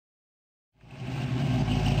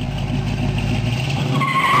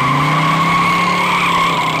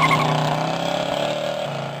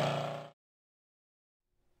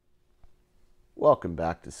Welcome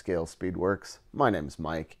back to scalespeedworks. My name's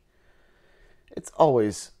Mike. It's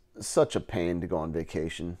always such a pain to go on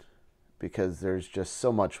vacation because there's just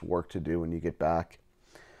so much work to do when you get back.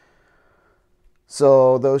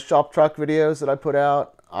 So those shop truck videos that I put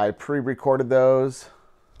out, I pre-recorded those,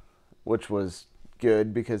 which was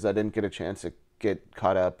good because I didn't get a chance to get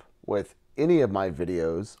caught up with any of my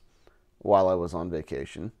videos while I was on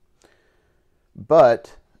vacation.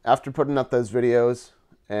 But after putting up those videos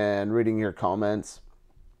and reading your comments,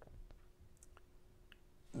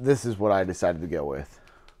 this is what I decided to go with.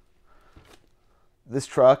 This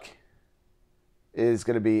truck is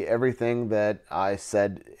going to be everything that I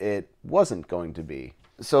said it wasn't going to be.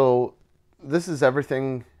 So this is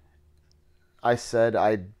everything I said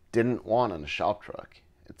I didn't want on a shop truck.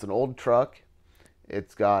 It's an old truck.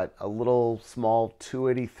 It's got a little small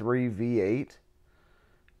 283 V8.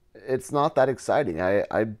 It's not that exciting.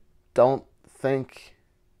 I don't think,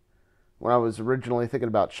 when I was originally thinking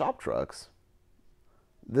about shop trucks,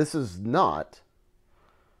 this is not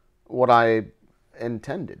what I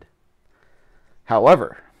intended.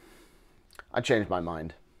 However, I changed my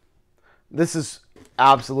mind. This is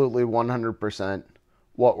absolutely 100%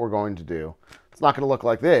 what we're going to do. It's not going to look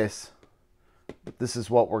like this, but this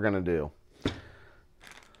is what we're going to do.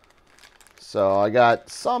 So I got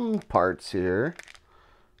some parts here.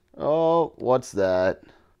 Oh, what's that?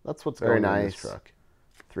 That's what's very nice. In this truck.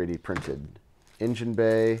 3D printed engine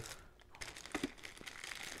bay.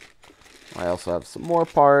 I also have some more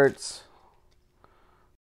parts.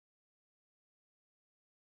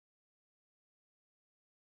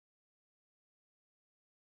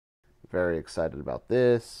 Very excited about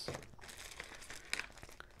this.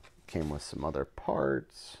 Came with some other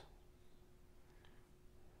parts.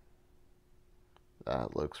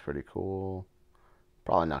 That looks pretty cool.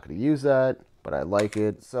 Probably not going to use that, but I like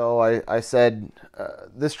it. So I said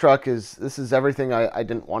this is everything I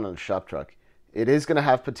didn't want on a shop truck. It is going to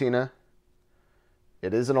have patina.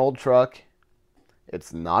 It is an old truck.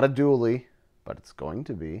 It's not a dually, but it's going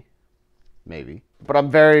to be, maybe. But I'm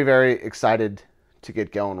very, very excited to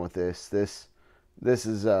get going with this. This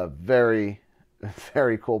is a very,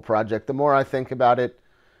 very cool project. The more I think about it,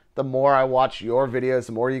 the more I watch your videos,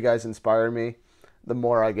 the more you guys inspire me, the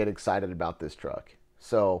more I get excited about this truck.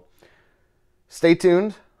 So stay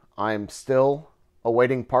tuned. I'm still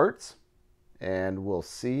awaiting parts, and we'll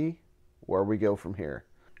see where we go from here.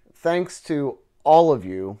 Thanks to all of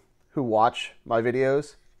you who watch my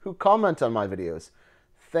videos, who comment on my videos.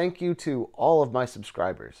 Thank you to all of my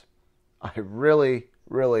subscribers. I really,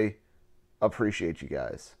 really appreciate you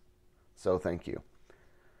guys. So thank you.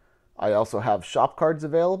 I also have shop cards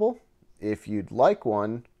available. If you'd like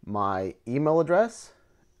one, my email address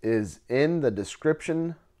is in the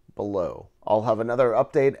description below. I'll have another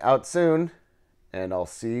update out soon, and I'll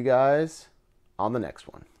see you guys on the next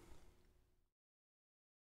one.